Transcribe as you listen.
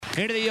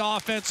into the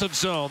offensive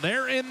zone.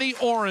 They're in the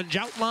orange,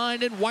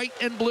 outlined in white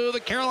and blue. The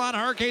Carolina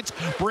Hurricanes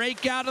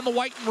break out in the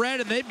white and red,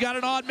 and they've got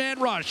an odd man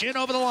rush. In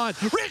over the line.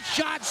 Wrist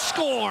shot,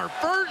 score.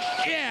 First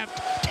shift.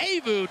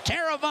 Teuvo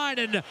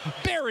Teravainen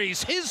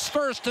buries his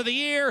first of the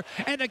year,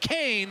 and the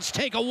Canes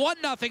take a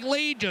 1-0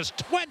 lead just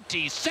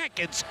 20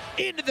 seconds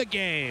into the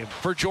game.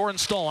 For Jordan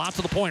Staal, out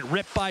to the point,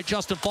 ripped by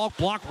Justin Faulk,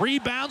 block,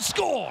 rebound,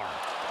 score.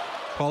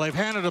 Well, they've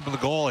handed him the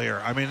goal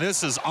here. I mean,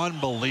 this is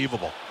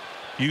unbelievable.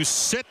 You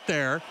sit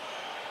there,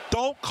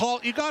 don't call.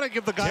 You got to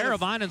give the guy.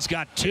 Teravainen's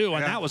got two,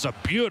 and that was a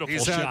beautiful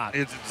shot.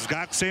 It's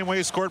got the same way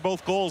he scored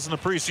both goals in the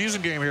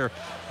preseason game here,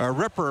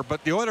 Ripper.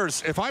 But the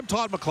Oilers, if I'm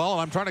Todd McLellan,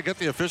 I'm trying to get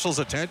the officials'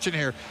 attention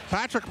here.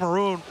 Patrick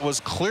Maroon was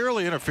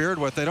clearly interfered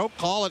with. They don't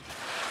call it.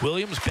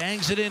 Williams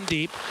bangs it in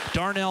deep.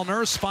 Darnell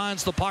Nurse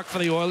finds the puck for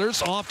the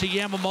Oilers. Off to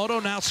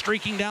Yamamoto, now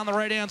streaking down the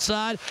right-hand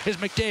side is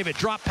McDavid.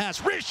 Drop pass,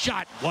 wrist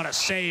shot. What a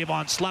save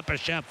on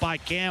Slepyshev by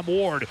Cam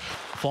Ward.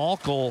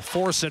 Faulk will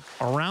force it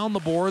around the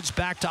boards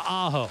back to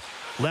Aho.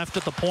 Left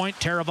at the point,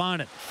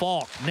 Teravainen.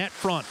 Faulk, net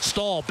front,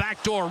 Staal,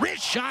 backdoor,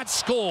 wrist shot,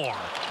 score.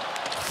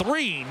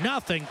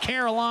 3-0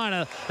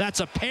 Carolina.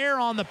 That's a pair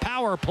on the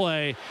power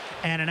play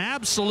and an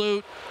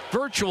absolute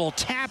virtual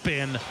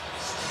tap-in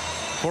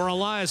for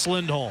Elias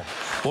Lindholm.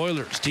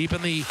 Oilers deep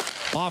in the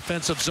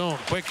offensive zone.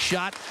 Quick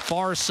shot,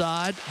 far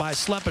side by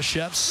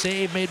Slepyshev.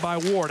 Save made by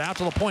Ward. Out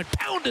to the point,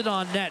 pounded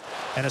on net.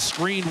 And a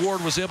screened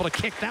Ward was able to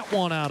kick that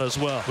one out as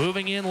well.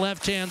 Moving in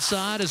left-hand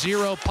side is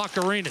Eero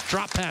Pakarinen.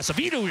 Drop pass.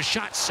 Avito's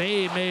shot,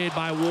 save made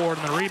by Ward.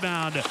 And the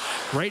rebound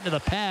right into the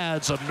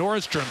pads of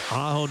Nordstrom.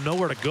 Aho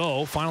nowhere to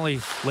go. Finally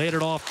laid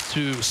it off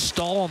to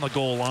Staal on the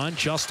goal line.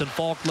 Justin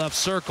Faulk left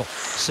circle.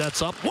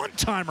 Sets up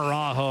one-timer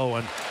Aho,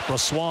 and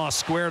Brossoit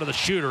square to the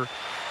shooter.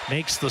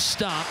 Makes the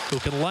stop, who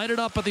can light it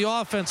up at the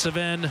offensive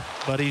end,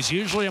 but he's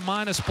usually a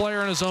minus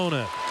player in his own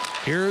end.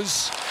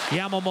 Here's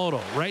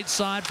Yamamoto, right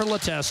side for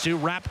Letestu,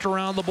 wrapped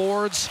around the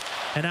boards,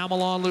 and now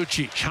Milan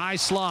Lucic. High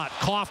slot,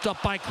 coughed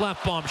up by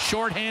Klefbom,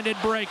 short-handed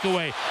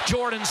breakaway.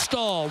 Jordan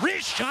Staal,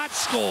 wrist shot,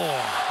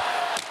 score.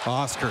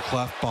 Oscar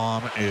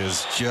Klefbom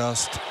is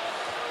just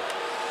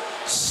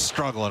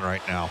struggling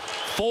right now.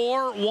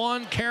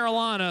 4-1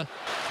 Carolina.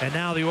 And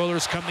now the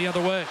Oilers come the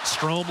other way.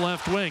 Strome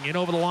left wing, in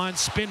over the line,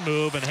 spin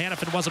move, and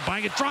Hanifin wasn't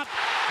buying it. Drop,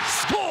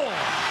 score!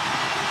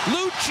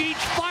 Lucic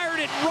fired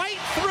it right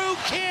through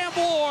Cam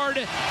Ward,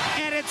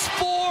 and it's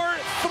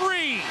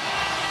 4-3.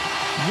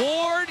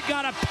 Ward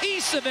got a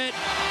piece of it,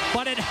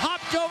 but it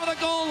hopped over the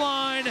goal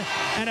line,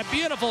 and a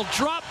beautiful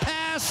drop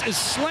pass is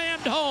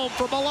slammed home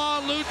for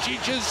Milan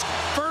Lucic's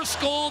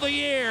first goal of the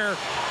year.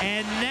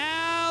 And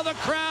now the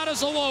crowd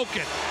is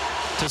awoken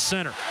to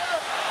center.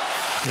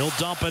 He'll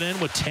dump it in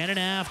with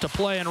 10.5 to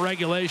play in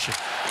regulation.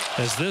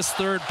 As this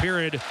third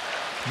period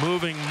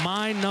moving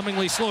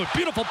mind-numbingly slow.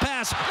 Beautiful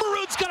pass.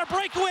 Maroon's got a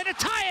breakaway to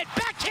tie it.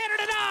 Backhanded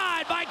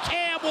denied by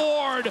Cam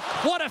Ward.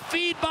 What a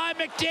feed by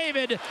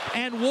McDavid.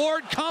 And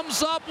Ward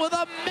comes up with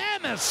a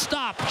mammoth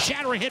stop.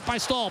 Shattering hit by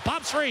Staal.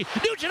 Pops free.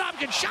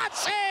 Nugent-Hopkins shot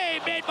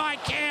save made by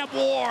Cam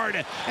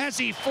Ward as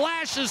he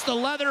flashes the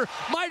leather.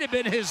 Might have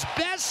been his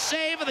best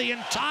save of the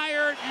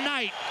entire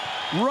night,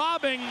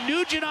 robbing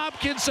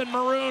Nugent-Hopkins and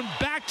Maroon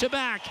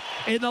back-to-back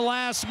in the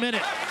last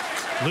minute.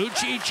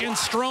 Lucic and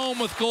Strome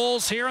with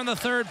goals here in the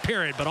third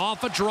period, but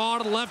off a draw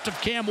to the left of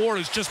Cam Ward,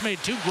 who's just made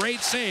two great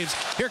saves.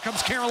 Here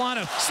comes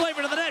Carolina,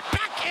 Slaver to the net,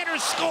 backhander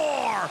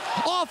score!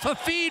 Off a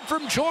feed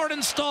from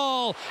Jordan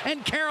Staal,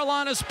 and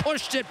Carolina's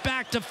pushed it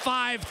back to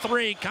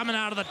 5-3 coming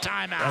out of the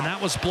timeout. And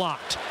that was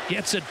blocked.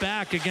 Gets it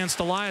back against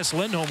Elias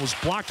Lindholm, who's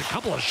blocked a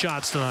couple of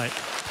shots tonight.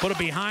 Put it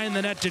behind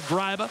the net to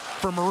Greiba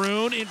for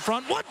Maroon in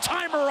front.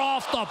 One-timer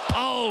off the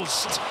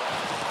post.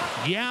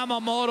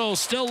 Yamamoto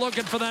still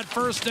looking for that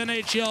first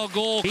NHL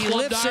goal. He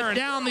lifts it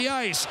down the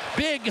ice.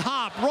 Big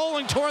hop,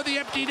 rolling toward the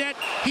empty net.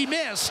 He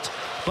missed,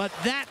 but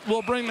that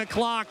will bring the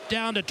clock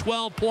down to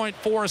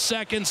 12.4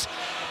 seconds.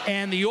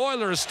 And the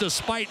Oilers,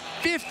 despite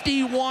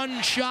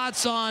 51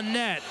 shots on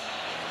net,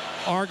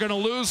 are going to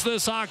lose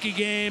this hockey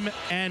game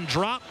and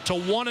drop to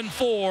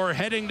 1-4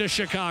 heading to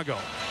Chicago.